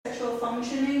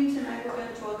functioning. Tonight we're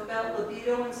going to talk about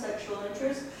libido and sexual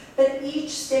interest. But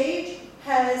each stage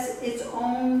has its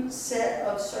own set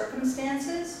of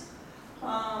circumstances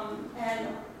and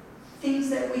things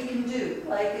that we can do.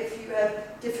 Like if you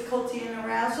have difficulty in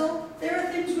arousal, there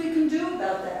are things we can do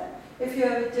about that. If you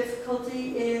have a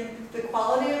difficulty in the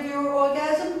quality of your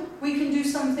orgasm, we can do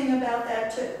something about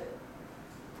that too.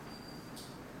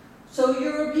 So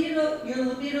your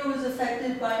libido is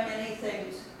affected by many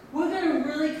things. We're going to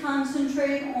really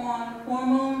concentrate on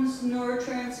hormones,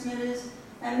 neurotransmitters,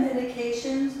 and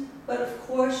medications, but of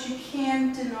course you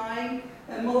can't deny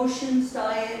emotions,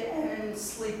 diet, and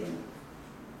sleeping.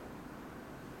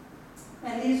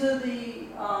 And these are the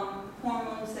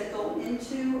hormones that go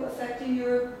into affecting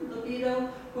your libido.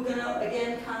 We're going to,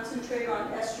 again, concentrate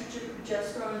on estrogen,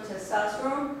 progesterone, and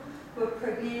testosterone, but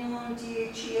pregnenolone,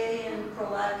 DHEA, and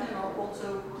prolactin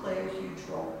also play a huge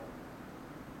role.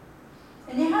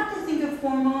 And you have to think of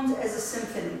hormones as a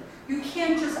symphony. You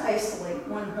can't just isolate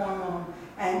one hormone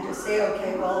and just say,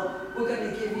 okay, well, we're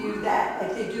going to give you that,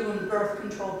 like they do in birth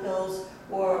control pills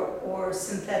or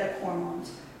synthetic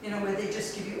hormones, you know, where they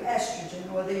just give you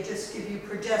estrogen or they just give you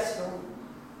progesterone.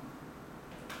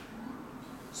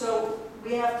 So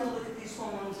we have to look at these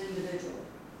hormones individually.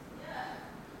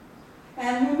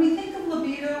 And when we think of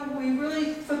libido, we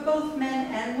really, for both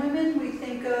men and women, we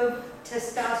think of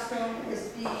testosterone as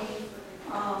being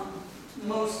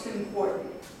most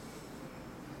important.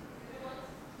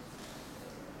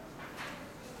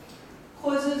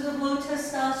 Causes of low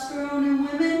testosterone in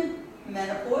women: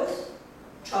 menopause,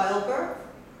 childbirth,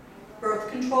 birth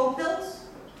control pills,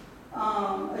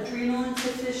 adrenal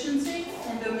insufficiency,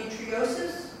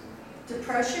 endometriosis,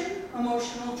 depression,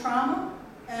 emotional trauma,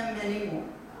 and many more.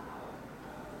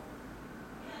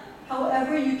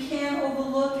 However, you can't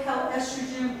overlook how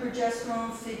estrogen and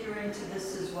progesterone figure into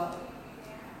this as well.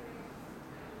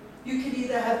 You could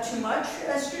either have too much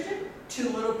estrogen, too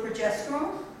little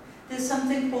progesterone. There's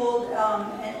something called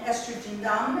an estrogen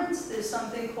dominance. There's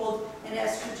something called an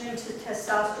estrogen to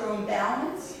testosterone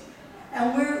balance.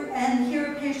 And here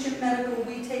at Patient Medical,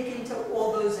 we take into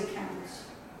all those accounts.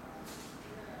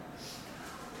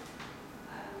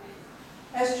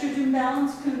 Estrogen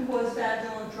balance can cause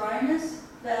vaginal dryness,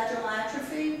 vaginal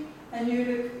atrophy, and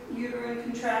uterine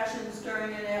contractions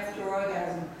during and after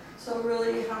orgasm. So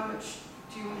really, how much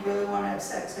do you really want to have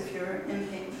sex if you're in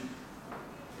pain?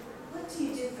 What do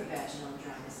you do for vaginal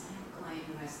dryness? I have a client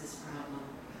who has this problem.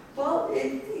 Well,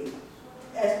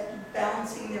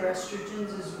 balancing their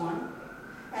estrogens is one.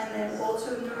 And then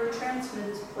also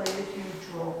neurotransmitters play a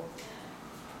huge role.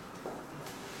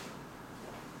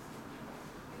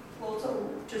 Also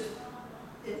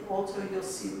you'll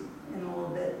see in a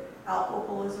little bit,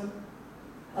 alcoholism,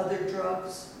 other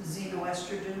drugs,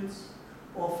 xenoestrogens,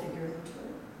 all figure into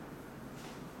it.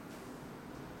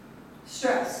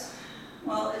 Stress.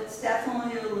 Well, it's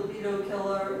definitely a libido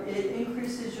killer. It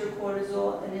increases your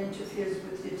cortisol and interferes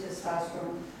with your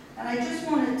testosterone. And I just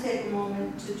want to take a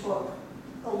moment to talk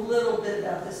a little bit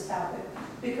about this topic,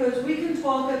 because we can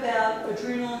talk about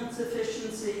adrenal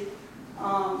insufficiency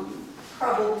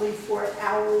probably for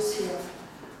hours here.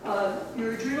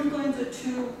 Your adrenal glands are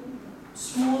two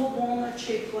small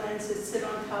walnut-shaped glands that sit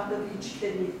on top of each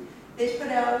kidney. They put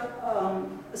out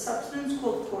a substance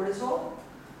called cortisol.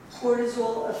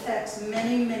 Cortisol affects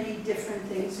many, many different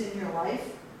things in your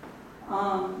life.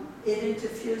 It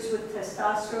interferes with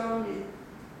testosterone. It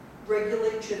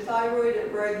regulates your thyroid.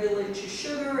 It regulates your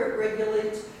sugar. It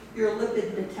regulates your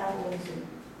lipid metabolism.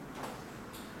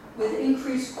 With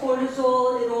increased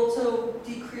cortisol, it also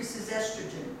decreases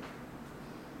estrogen.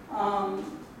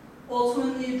 Also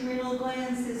in the adrenal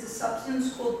glands, there's a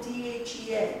substance called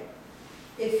DHEA.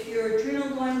 If your adrenal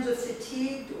glands are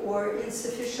fatigued or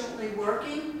insufficiently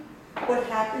working, what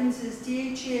happens is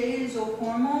DHEA is a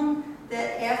hormone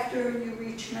that after you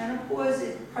reach menopause,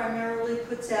 it primarily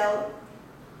puts out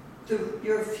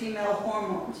your female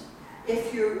hormones.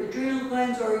 If your adrenal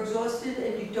glands are exhausted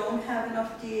and you don't have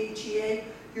enough DHEA,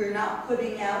 you're not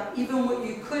putting out even what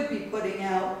you could be putting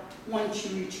out once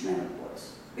you reach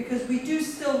menopause. Because we do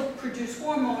still produce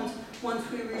hormones once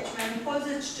we reach menopause,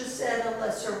 it's just at a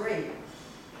lesser rate.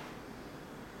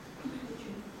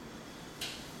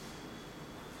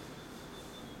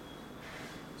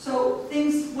 So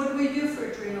what do we do for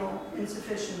adrenal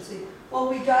insufficiency? Well,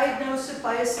 we diagnose it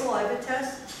by a saliva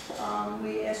test.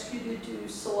 We ask you to do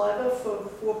saliva for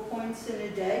 4 points in a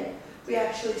day. We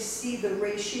actually see the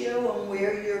ratio on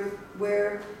where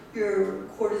your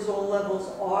cortisol levels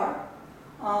are.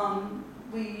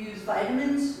 We use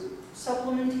vitamins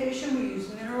supplementation. We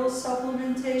use mineral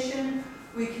supplementation.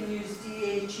 We can use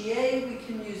DHEA. We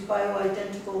can use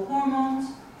bioidentical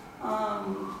hormones.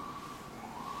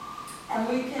 and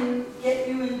we can get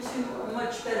you into a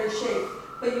much better shape.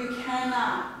 But you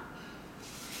cannot,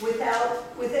 with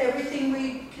everything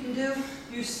we can do,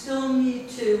 you still need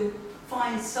to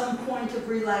find some point of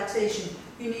relaxation.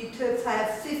 You need to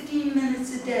have 15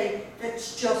 minutes a day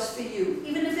that's just for you.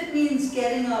 Even if it means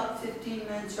getting up 15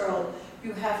 minutes early,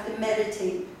 you have to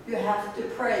meditate, you have to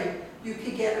pray, you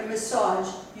could get a massage,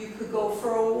 you could go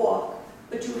for a walk,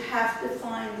 but you have to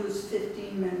find those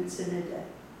 15 minutes in a day.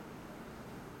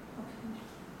 Okay.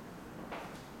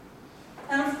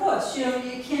 And of course, you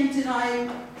can't deny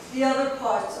the other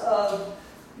parts of,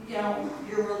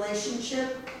 your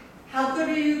relationship. How good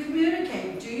are you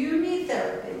communicating? Do you need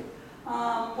therapy?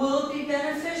 Will it be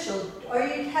beneficial? Are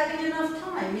you having enough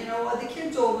time? Are the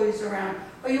kids always around?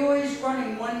 Are you always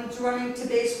running? One's running to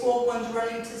baseball, one's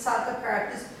running to soccer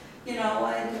practice,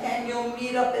 and you'll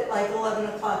meet up at like 11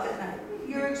 o'clock at night.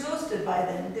 You're exhausted by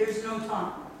then. There's no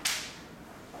time.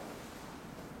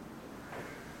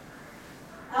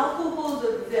 Alcohol is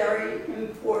a very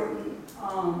important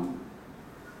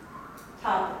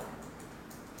topic.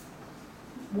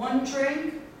 One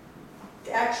drink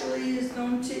actually is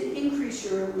known to increase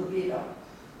your libido.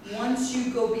 Once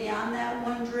you go beyond that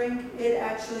one drink, it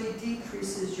actually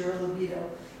decreases your libido.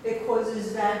 It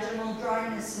causes vaginal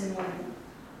dryness in women.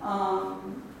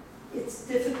 It's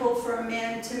difficult for a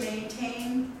man to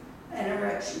maintain an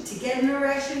erection, to get an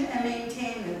erection and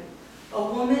maintain it. A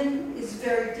woman is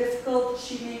very difficult.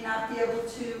 She may not be able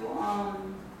to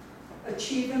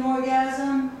achieve an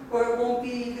orgasm, or it won't be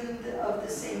even of the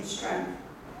same strength.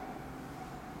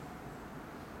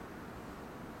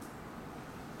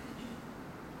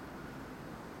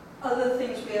 Other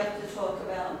things we have to talk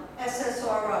about.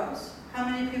 SSRIs. How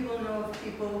many people know of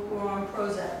people who are on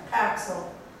Prozac, Paxil?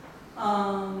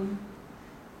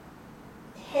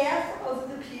 Half of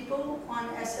the people on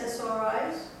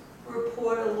SSRIs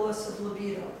report a loss of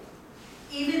libido.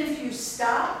 Even if you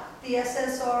stop the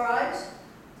SSRIs,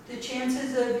 the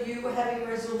chances of you having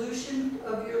resolution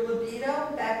of your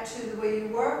libido back to the way you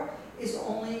were is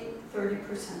only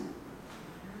 30%.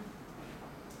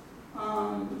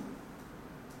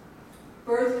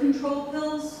 Birth control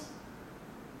pills,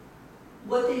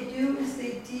 what they do is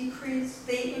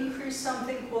they increase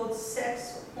something called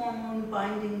sex hormone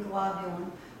binding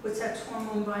globulin. What sex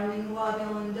hormone binding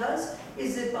globulin does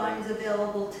is it binds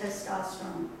available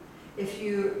testosterone. If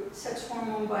your sex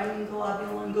hormone binding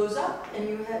globulin goes up and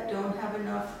you don't have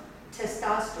enough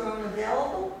testosterone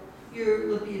available, your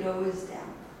libido is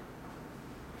down.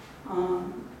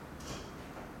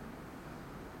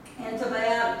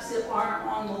 Antibiotics aren't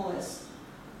on the list,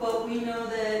 but we know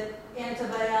that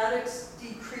antibiotics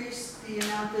decrease the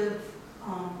amount of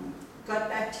gut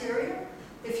bacteria.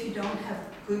 If you don't have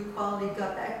good quality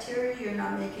gut bacteria, you're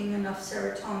not making enough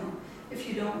serotonin. If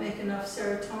you don't make enough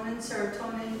serotonin,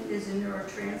 serotonin is a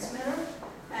neurotransmitter,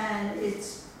 and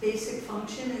its basic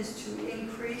function is to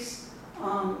increase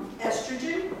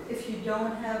estrogen. If you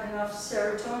don't have enough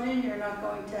serotonin, you're not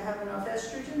going to have enough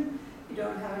estrogen. You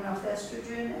don't have enough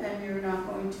estrogen, and you're not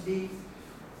going to be,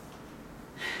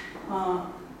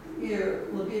 your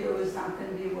libido is not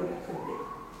going to be what it could be.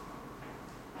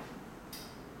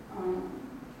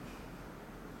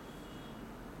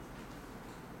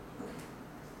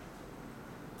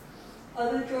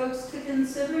 Other drugs to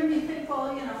consider, and you think,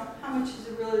 well, how much is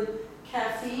it really?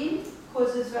 Caffeine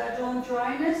causes vaginal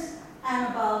dryness.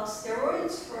 Anabolic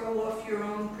steroids throw off your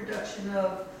own production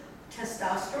of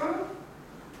testosterone.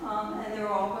 And there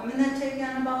are women that take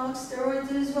anabolic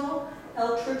steroids as well.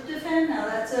 L-tryptophan, now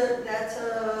that's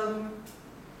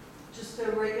just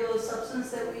a regular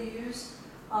substance that we use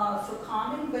for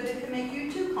calming, but it can make you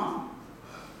too calm.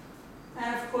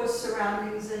 And of course,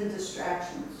 surroundings and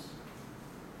distractions.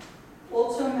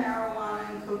 Also, marijuana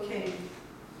and cocaine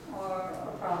are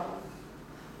a problem.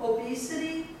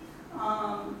 Obesity,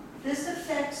 this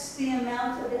affects the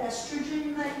amount of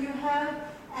estrogen that you have,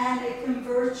 and it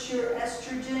converts your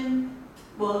estrogen,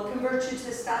 it converts your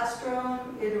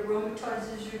testosterone, it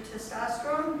aromatizes your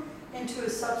testosterone into a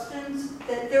substance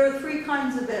that there are three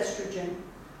kinds of estrogen.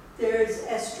 There's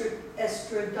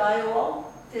estradiol,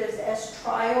 there's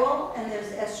estriol, and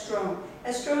there's estrone.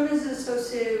 Estrone is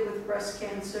associated with breast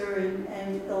cancer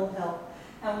and ill health.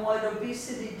 And what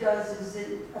obesity does is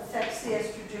it affects the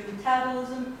estrogen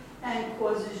metabolism and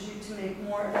causes you to make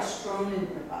more estrone in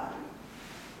your body.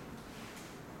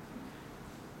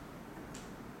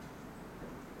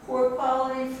 Poor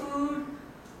quality food,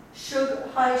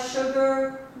 high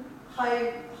sugar,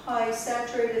 high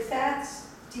saturated fats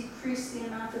decrease the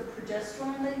amount of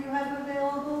progesterone that you have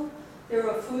available. There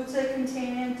are foods that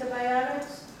contain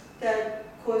antibiotics that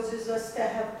causes us to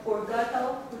have poor gut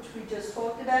health, which we just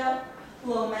talked about.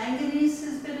 Low manganese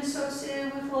has been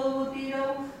associated with low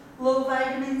libido. Low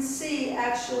vitamin C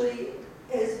actually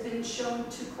has been shown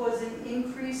to cause an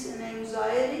increase in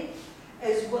anxiety,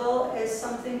 as well as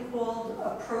something called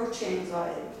approach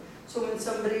anxiety. So when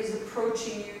somebody's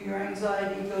approaching you, your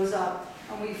anxiety goes up,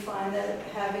 and we find that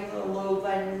having a low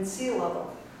vitamin C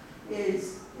level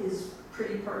is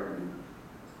pretty pertinent.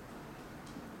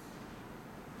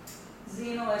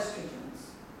 Xenoestrogens.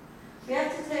 We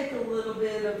have to take a little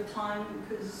bit of time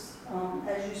because,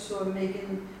 as you saw,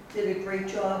 Megan did a great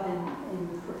job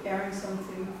in preparing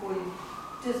something for you.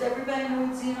 Does everybody know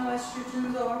what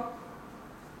xenoestrogens are?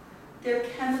 They're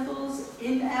chemicals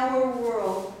in our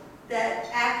world that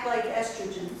act like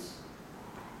estrogens.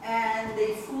 And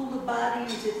they fool the body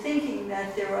into thinking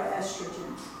that there are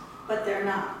estrogens, but they're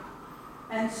not.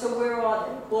 And so where are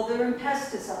they? Well, they're in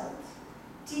pesticides.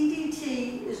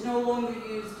 DDT is no longer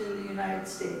used in the United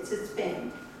States. It's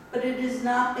banned. But it is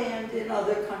not banned in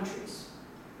other countries.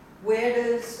 Where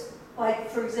does, like,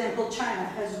 for example, China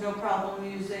has no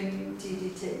problem using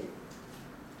DDT.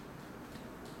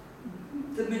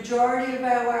 The majority of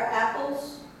our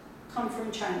apples come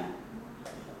from China.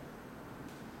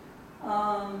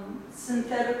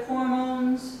 Synthetic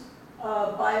hormones,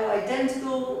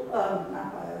 bioidentical,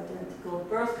 not bioidentical,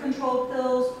 birth control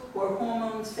pills, or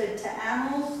hormones fed to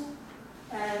animals.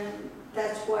 And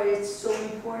that's why it's so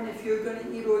important if you're going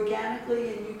to eat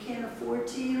organically and you can't afford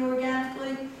to eat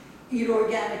organically, eat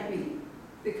organic meat,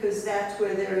 because that's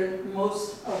where there are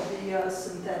most of the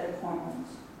synthetic hormones.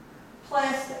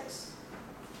 Plastics.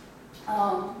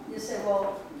 You say,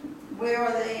 well, where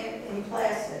are they in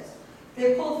plastics?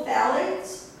 They're called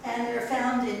phthalates, and they're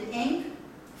found in ink,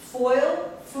 foil,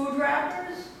 food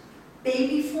wrappers,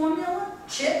 baby formula,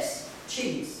 chips,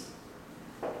 cheese.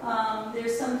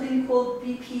 There's something called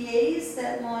BPAs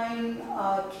that line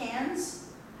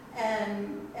cans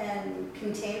and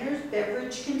containers,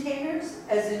 beverage containers,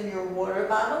 as in your water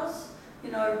bottles.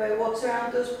 You know, everybody walks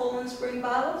around with those Poland Spring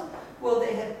bottles. Well,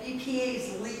 they have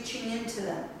BPAs leaching into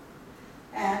them.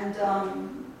 And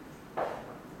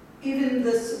even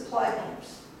the supply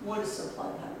pipes, water supply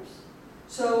pipes.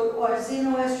 So our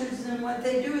xenoestrogens, what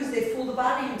they do is they fool the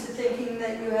body into thinking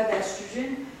that you have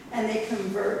estrogen, and they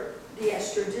convert the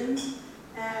estrogens,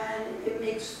 and it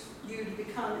makes you to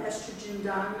become estrogen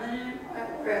dominant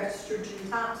or estrogen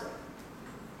toxic.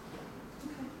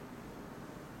 Okay.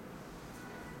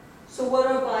 So what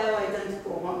are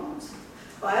bioidentical hormones?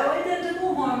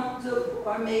 Bioidentical hormones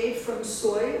are made from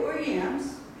soy or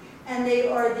yams, and they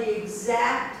are the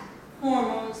exact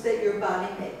hormones that your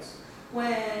body makes.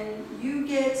 When you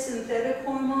get synthetic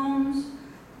hormones,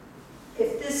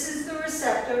 if this is the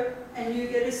receptor and you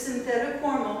get a synthetic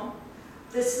hormone,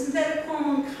 the synthetic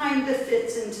hormone kind of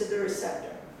fits into the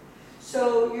receptor.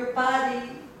 So your body,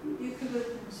 you could look,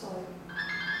 I'm sorry.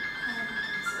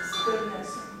 Goodness.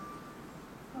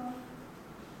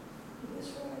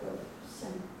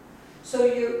 So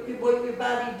what your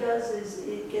body does is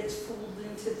it gets fooled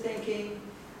into thinking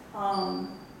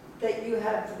that you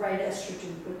have the right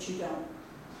estrogen, but you don't.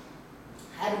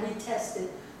 How do we test it?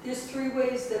 There's 3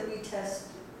 ways that we test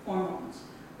hormones.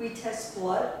 We test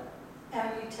blood,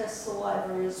 and we test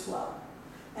saliva as well.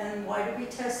 And why do we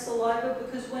test saliva?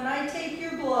 Because when I take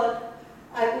your blood,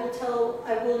 I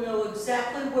will know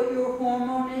exactly what your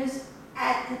hormone is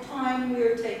at the time we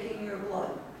are taking your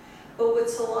blood. But what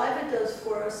saliva does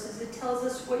for us is it tells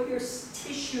us what your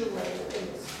tissue level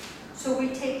is. So we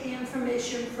take the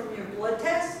information from your blood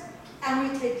test,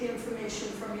 and we take the information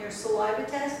from your saliva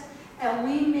test, and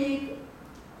we make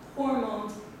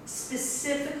hormones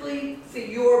specifically for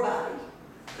your body.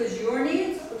 Because your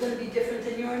needs are going to be different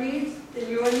than your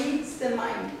needs, than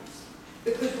my needs.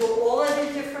 Because we're all at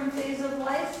a different phase of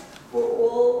life, we're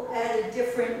all at a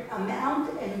different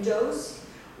amount and dose.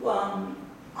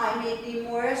 I may need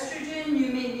more estrogen,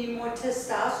 you may need more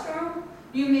testosterone,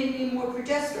 you may need more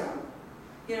progesterone.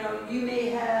 You know, you may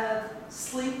have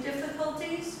sleep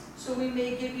difficulties, so we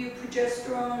may give you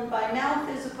progesterone by mouth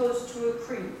as opposed to a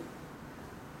cream.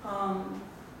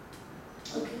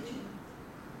 Okay, Gina.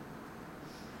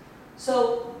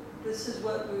 So this is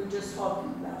what we were just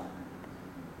talking about.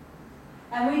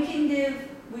 And we can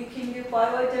give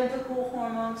bioidentical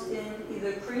hormones in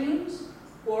either creams,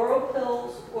 oral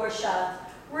pills, or shots.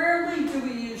 Rarely do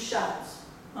we use shots.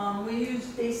 We use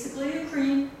basically a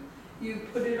cream. You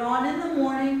put it on in the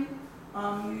morning.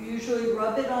 You usually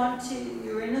rub it onto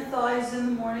your inner thighs in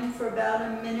the morning for about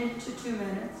 1 minute to 2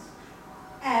 minutes,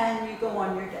 and you go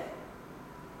on your day.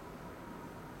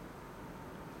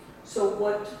 So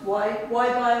why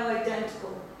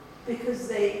bioidentical? Because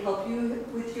they help you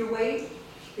with your weight,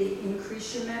 they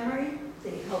increase your memory,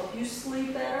 they help you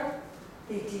sleep better,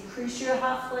 They decrease your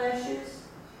hot flashes.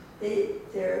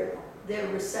 They're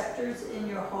receptors in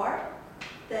your heart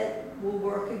that will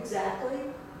work exactly.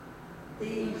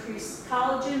 They increase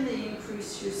collagen, they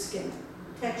increase your skin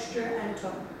texture and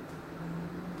tone.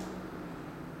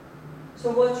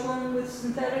 So what's wrong with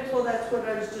synthetics? Well, that's what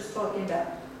I was just talking about.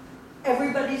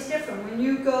 Everybody's different. When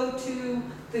you go to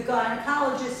the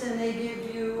gynecologist and they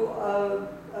give you a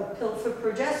pill for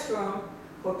progesterone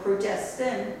or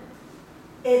progestin,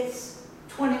 it's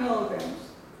 20 milligrams.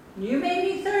 You may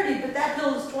need 30, but that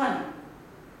pill is 20.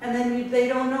 And then they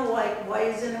don't know, like, why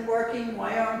isn't it working?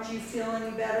 Why aren't you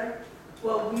feeling better?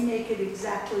 Well, we make it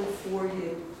exactly for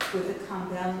you with a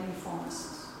compounding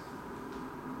pharmacist.